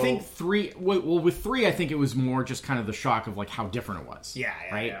 I think 3. Well, with 3, I think it was more just kind of the shock of like how different it was.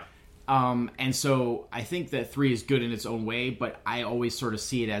 Right. Yeah. And so I think that 3 is good in its own way, but I always sort of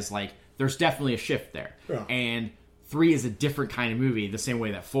see it as like there's definitely a shift there, and 3 is a different kind of movie, the same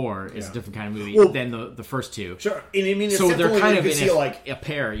way that 4 is a different kind of movie than the first 2. Sure. And I mean, it's so they're kind of in like a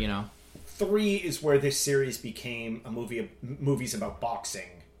pair, 3 is where this series became a movies about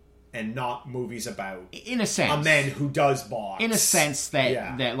boxing and not movies about, in a sense, a man who does box. In a sense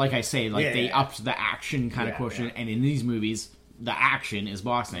that like I say, like they upped the action kind of quotient, and in these movies, the action is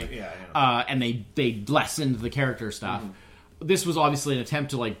boxing. And they lessened the character stuff. This was obviously an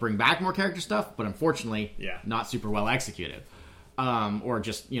attempt to like bring back more character stuff, but unfortunately, not super well executed, or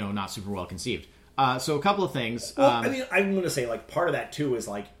just not super well conceived. So a couple of things. Well, I mean, I'm going to say like part of that too is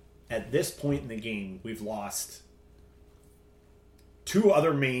like at this point in the game, we've lost 2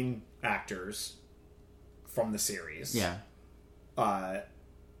 other main actors from the series. Yeah.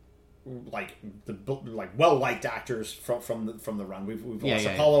 Like well liked actors from the run. We've lost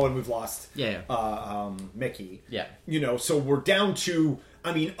Apollo and we've lost Mickey. Yeah. So we're down to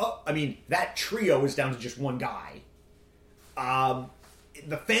I mean that trio is down to just one guy.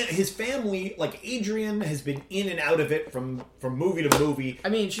 His family, like Adrian, has been in and out of it from movie to movie. I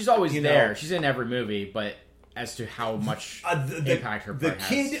mean, she's always there. She's in every movie, but as to how much impact her part the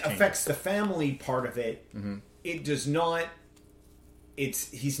kid affects the family part of it. It does not.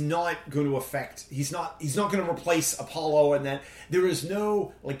 He's not going to affect. He's not going to replace Apollo, and then there is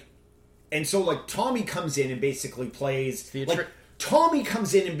no like, and so like Tommy comes in and basically plays Tommy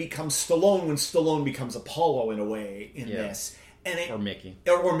comes in and becomes Stallone when Stallone becomes Apollo in a way in this, or Mickey,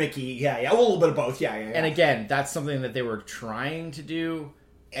 or Mickey, a little bit of both, And again, that's something that they were trying to do,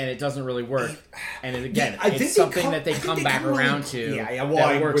 and it doesn't really work. And it's something that they come back around to.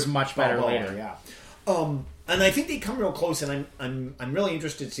 That works much better later. And I think they come real close, and I'm really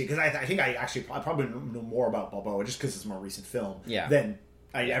interested to see, because I think I probably know more about Balboa just because it's a more recent film than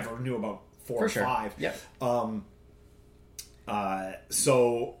I ever knew about 4 or 5. Yeah.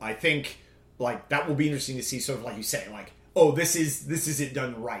 So I think like that will be interesting to see, sort of like you say, like, this is it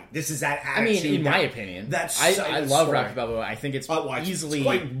done right. This is that attitude. I mean, in my opinion, I love Rocky Balboa. I think it's easily,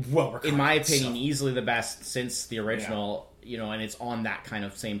 in my opinion, easily the best since the original. And it's on that kind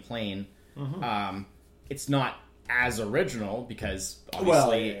of same plane. It's not as original because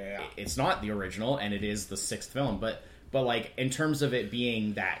obviously it's not the original and it is the 6th film, but like in terms of it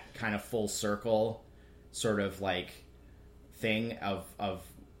being that kind of full circle sort of like thing of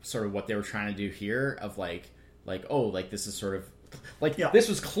sort of what they were trying to do here of like this is sort of like this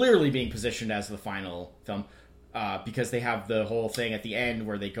was clearly being positioned as the final film. because they have the whole thing at the end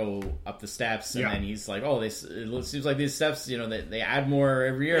where they go up the steps, and then he's like, "Oh, it seems like these steps, they add more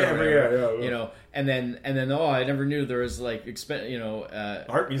every year, and then oh, I never knew there was like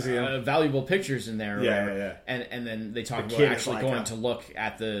art museum, valuable pictures in there, and then they talk about actually going to look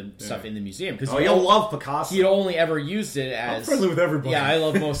at the stuff in the museum because you'll love Picasso. He only ever used it as I'm friendly with everybody. Yeah, I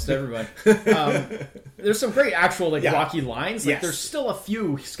love most everybody. There's some great actual Rocky lines. Like there's still a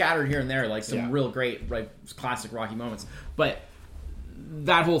few scattered here and there, like some real great classic Rocky moments, but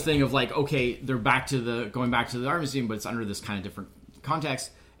that whole thing of like, okay, they're going back to the art museum, but it's under this kind of different context,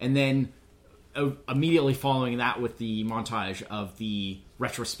 and then immediately following that with the montage of the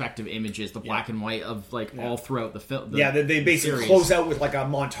retrospective images, the black and white of all throughout the film. They basically series. Close out with like a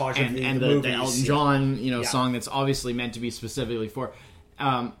montage of the movies. The Elton John song that's obviously meant to be specifically for,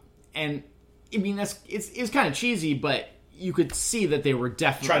 and I mean it's kind of cheesy, but you could see that they were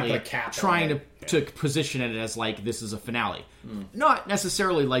definitely trying to position it as like this is a finale, not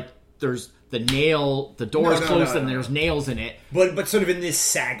necessarily like there's the door is closed and there's nails in it, but sort of in this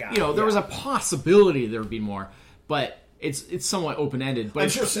saga, there was a possibility there would be more, but it's somewhat open ended. But I'm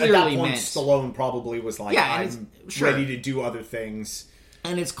sure clearly at that point meant, Stallone probably was like, I'm ready to do other things,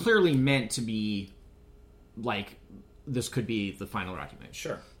 and it's clearly meant to be like this could be the final Rocky movie.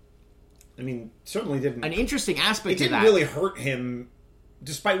 Sure. I mean, certainly didn't... An interesting aspect to that... It didn't really hurt him,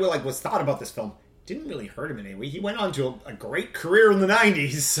 despite what was thought about this film. Didn't really hurt him in any way. He went on to a great career in the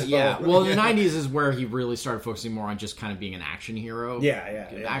 90s. So. Yeah, well, the 90s is where he really started focusing more on just kind of being an action hero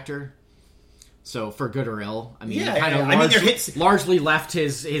actor. So, for good or ill, I mean, he kind of largely left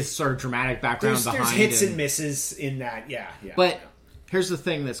his sort of dramatic background behind. There's hits and misses in that, But here's the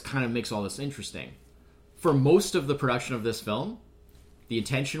thing that kind of makes all this interesting. For most of the production of this film... The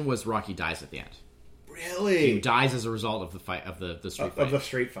intention was Rocky dies at the end. Really? He dies as a result of the fight of the street fight. Of the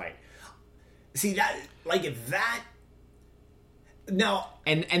street fight. See that, like if that. No.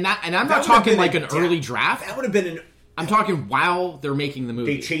 And I'm not talking like an early draft. That would have been an. I'm talking while they're making the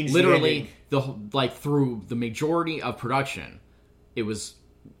movie. They changed literally through the majority of production. It was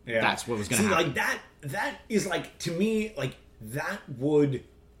that's what was going to happen. Like that is like to me like that would.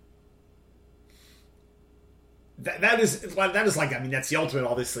 That is like, I mean, that's the ultimate,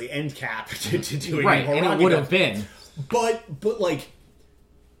 obviously, end cap to doing right, and it would have been. But like,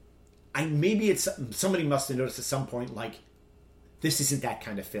 maybe it's somebody must have noticed at some point, like, this isn't that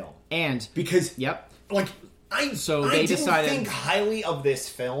kind of film, and because like I didn't think highly of this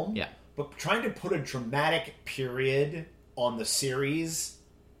film, but trying to put a dramatic period on the series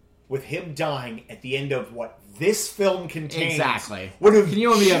with him dying at the end of what this film contains, exactly. Can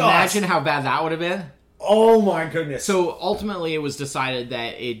you imagine how bad that would have been? Oh my goodness. So ultimately it was decided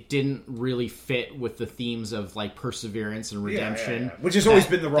that it didn't really fit with the themes of like perseverance and redemption. Which has always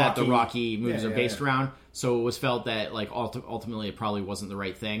been the Rocky. That the Rocky movies are based around. So it was felt that like ultimately it probably wasn't the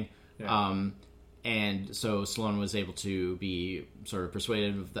right thing. And so Stallone was able to be sort of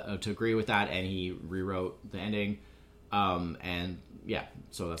persuaded to agree with that, and he rewrote the ending. And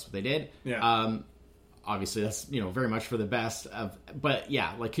so that's what they did. Obviously, that's very much for the best of. But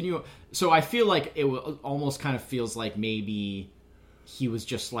like, can you? So I feel like it almost kind of feels like maybe he was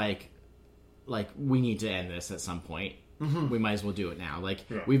just like we need to end this at some point. Mm-hmm. We might as well do it now. Like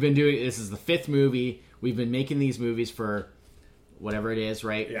we've been doing. This is the 5th movie. We've been making these movies for whatever it is,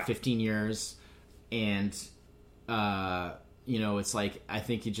 right? 15 years, and it's like I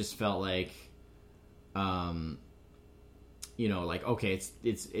think he just felt like. Like, okay,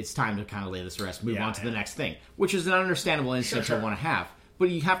 it's time to kind of lay this to rest, move on to the next thing, which is an understandable instinct to want to have. But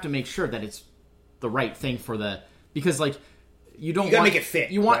you have to make sure that it's the right thing because like you don't gotta make it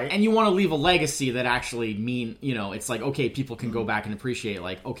fit. You want right? and you want to leave a legacy that actually it's like, okay, people can go back and appreciate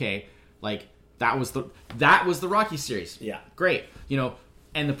like, okay, like that was the Rocky series. Yeah. Great.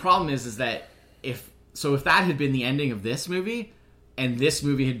 And the problem is that if that had been the ending of this movie and this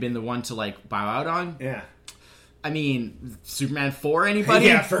movie had been the one to like bow out on. Yeah. I mean, Superman 4, anybody?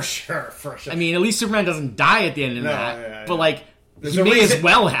 Yeah, for sure. I mean, at least Superman doesn't die at the end of that. But, like, he may as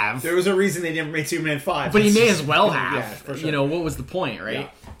well have. There was a reason they never made Superman 5. But he may as well have. For sure. What was the point, right? Yeah.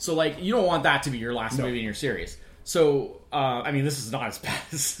 So, like, you don't want that to be your last movie in your series. So, I mean, this is not as bad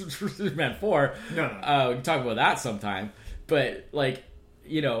as Superman 4. No. We can talk about that sometime. But, like,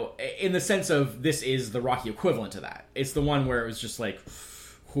 in the sense of this is the Rocky equivalent to that. It's the one where it was just like,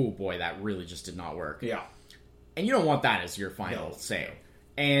 oh, boy, that really just did not work. Yeah. And you don't want that as your final say.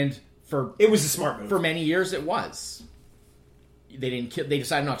 And it was a smart move. For many years, it was. They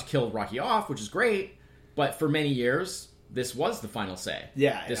decided not to kill Rocky off, which is great. But for many years, this was the final say.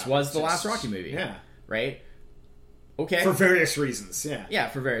 Yeah. This was the last Rocky movie. Yeah. Right. Okay. For various reasons. Yeah. Yeah,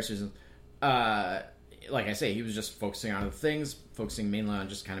 for various reasons. like I say, he was just focusing on other things, focusing mainly on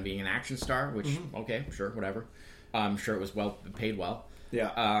just kind of being an action star, which, okay, sure, whatever. I'm sure it was paid well.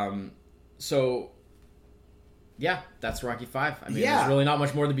 Yeah. So, yeah, that's Rocky V. I mean, there's really not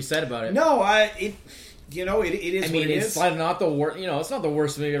much more to be said about it. No, it is. I mean, it's not the worst. It's not the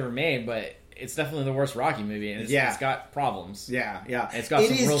worst movie ever made, but it's definitely the worst Rocky movie, and it's got problems. Yeah, yeah. And it's got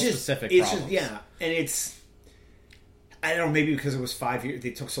some real specific problems. And it's. I don't know. Maybe because it was 5 years,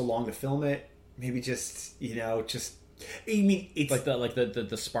 they took so long to film it. Maybe just. I mean, it's like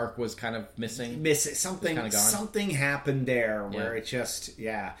the spark was kind of missing. Something. Kind of gone. Something happened there where it just.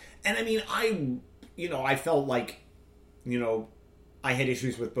 Yeah, and I mean, I felt like, I had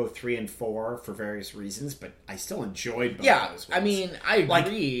issues with both 3 and 4 for various reasons, but I still enjoyed both of those ones. I mean, I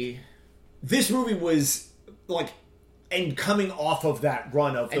agree. This movie was, and coming off of that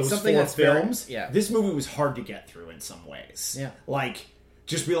run of those 4 films, this movie was hard to get through in some ways. Yeah.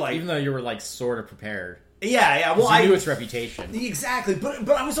 Just be like... Even though you were, sort of prepared. Yeah, well, you knew its reputation. Exactly, but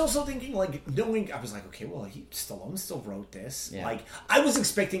I was also thinking, knowing... I was like, okay, well, Stallone still wrote this. Yeah. I was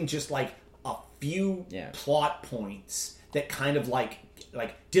expecting just, a few plot points that kind of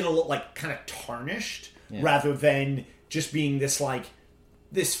did a little kind of tarnished rather than just being this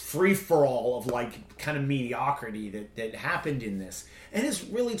this free for all of kind of mediocrity that happened in this, and it's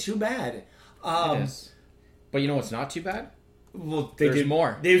really too bad. It is. But you know what's not too bad? Well, there's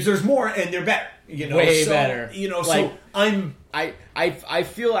more. There's more, and they're better. Way better. So I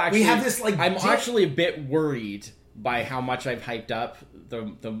feel actually we have this I'm actually a bit worried by how much I've hyped up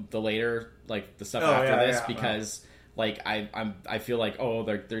the later the stuff after this because. I feel like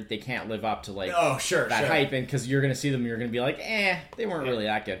they can't live up to that hype, and because you're gonna see them, you're gonna be like, they weren't really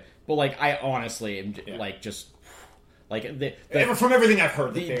that good. But I honestly am just from everything I've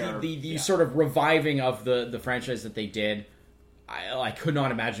heard, the sort of reviving of the franchise that they did, I could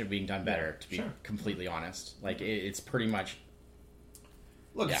not imagine it being done better. To be completely honest, it's pretty much.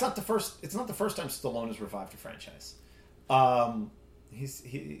 Look, it's not the first. It's not the first time Stallone has revived a franchise.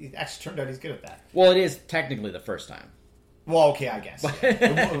 He actually turned out he's good at that. Well, it is technically the first time. Well, okay, I guess.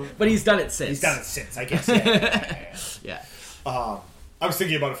 But he's done it since. I guess. Yeah. I was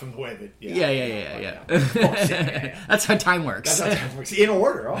thinking about it from the way that... Yeah. That's how time works. In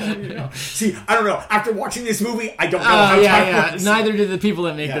order. See, I don't know. After watching this movie, I don't know how time works. Neither do the people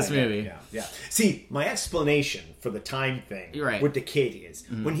that make this movie. Yeah. See, my explanation for the time thing with the kid is,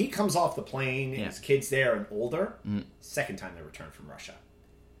 when he comes off the plane and his kid's there and older, second time they return from Russia.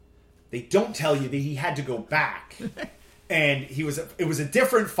 They don't tell you that he had to go back. And it was a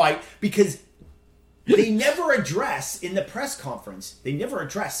different fight because... They never address, in the press conference,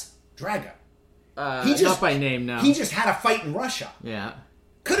 Drago. Not by name, no. He just had a fight in Russia. Yeah.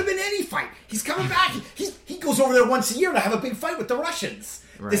 Could have been any fight. He's coming back. He goes over there once a year to have a big fight with the Russians.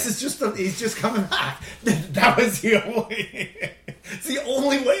 Right. This is he's just coming back. That was the only... It's the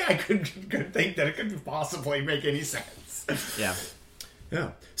only way I could think that it could possibly make any sense. Yeah.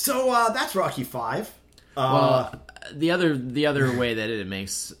 Yeah. So, that's Rocky V. Well, the other way that it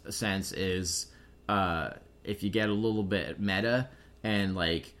makes sense is... if you get a little bit meta and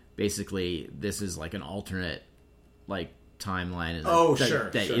basically this is an alternate timeline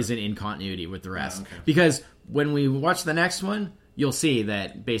that isn't in continuity with the rest. Okay. Because when we watch the next one, you'll see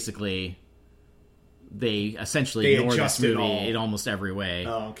that basically they essentially ignore this movie in almost every way.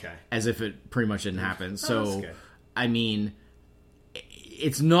 Oh, okay. As if it pretty much didn't happen. So, I mean,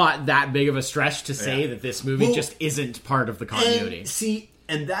 it's not that big of a stretch to say that this movie just isn't part of the continuity.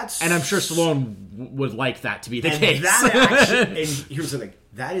 And I'm sure Stallone would like that to be the case. And here's the thing.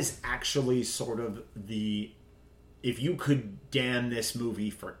 That is actually sort of if you could damn this movie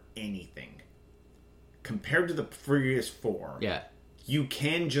for anything, compared to the previous 4, you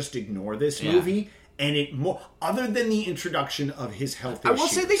can just ignore this movie, and it other than the introduction of his health issues. I will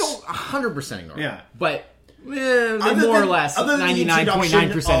say they don't 100% ignore it. Yeah. But more or less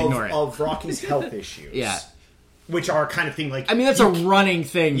 99.9% ignore it. Of Rocky's health issues. Yeah. Which are kind of thing that's a running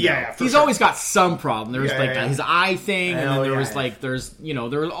thing. Yeah, he's always got some problem. There was his eye thing, and then there was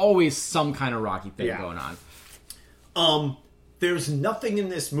there was always some kind of Rocky thing going on. There's nothing in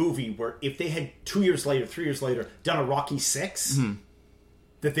this movie where if they had 2 years later, 3 years later, done a Rocky 6,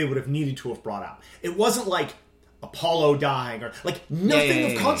 that they would have needed to have brought out. It wasn't like Apollo dying or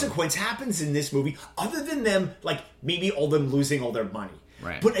nothing of consequence happens in this movie other than them maybe all them losing all their money.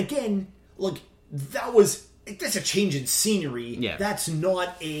 Right. But again, that's a change in scenery. Yeah. That's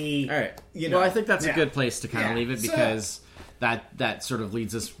not a... All right. Well, I think that's a good place to kind of leave it because that sort of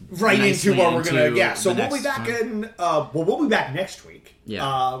leads us right into what we're going to... Yeah, so we'll be back we'll be back next week.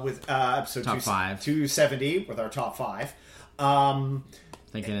 Yeah. With episode top 5. 270 with our top 5.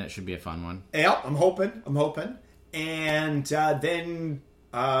 Thinking it should be a fun one. Yeah, I'm hoping. And then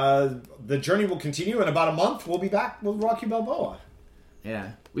the journey will continue. In about a month, we'll be back with Rocky Balboa.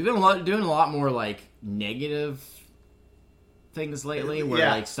 Yeah. We've been doing a lot more, like, negative things lately, where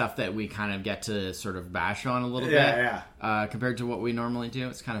like stuff that we kind of get to sort of bash on a little bit, compared to what we normally do.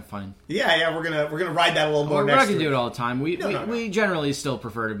 It's kind of fun. We're gonna ride that a little more. We're not gonna do it all the time. We generally still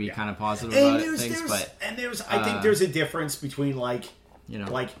prefer to be kind of positive about things, but I think there's a difference between like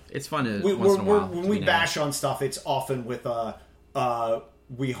it's fun to once in a while. When we bash on stuff, it's often with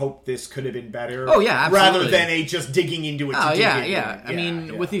we hope this could have been better. Oh yeah, absolutely. Rather than a just digging into it. I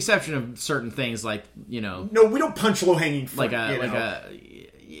mean, with the exception of certain things, like No, we don't punch low hanging fruit.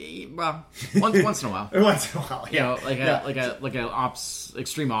 Once in a while. Once in a while, like a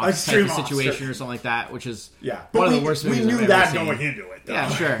extreme ops type of situation or something like that, which is one of the worst movies we knew I've that ever seen. Going into it, though. Yeah,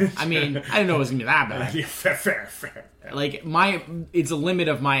 sure. I mean, I didn't know it was gonna be that bad. Fair. Yeah. Like it's a limit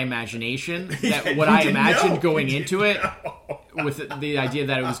of my imagination that what I imagined going into it, with the idea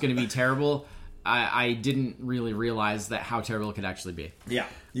that it was going to be terrible. I didn't really realize that how terrible it could actually be. Yeah,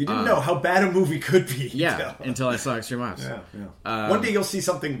 you didn't know how bad a movie could be. Yeah, until I saw Extreme Ops. Yeah. One day you'll see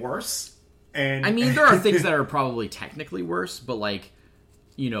something worse. And I mean, there are things that are probably technically worse, but like,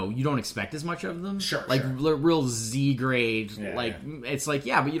 you don't expect as much of them. Sure. Real Z grade. Yeah, it's like,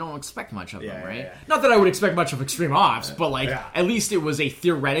 but you don't expect much of them, right? Yeah. Not that I would expect much of Extreme Ops, but at least it was a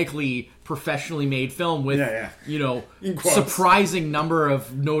theoretically professionally made film with, surprising number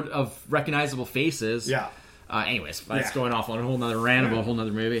of recognizable faces. Yeah. Anyways, that's going off on a whole nother rant about a whole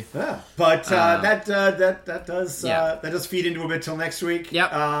nother movie. Yeah. But that does feed into a bit till next week.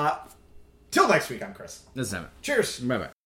 Yep. Till next week, I'm Chris. This is Emmett. Cheers. Bye-bye.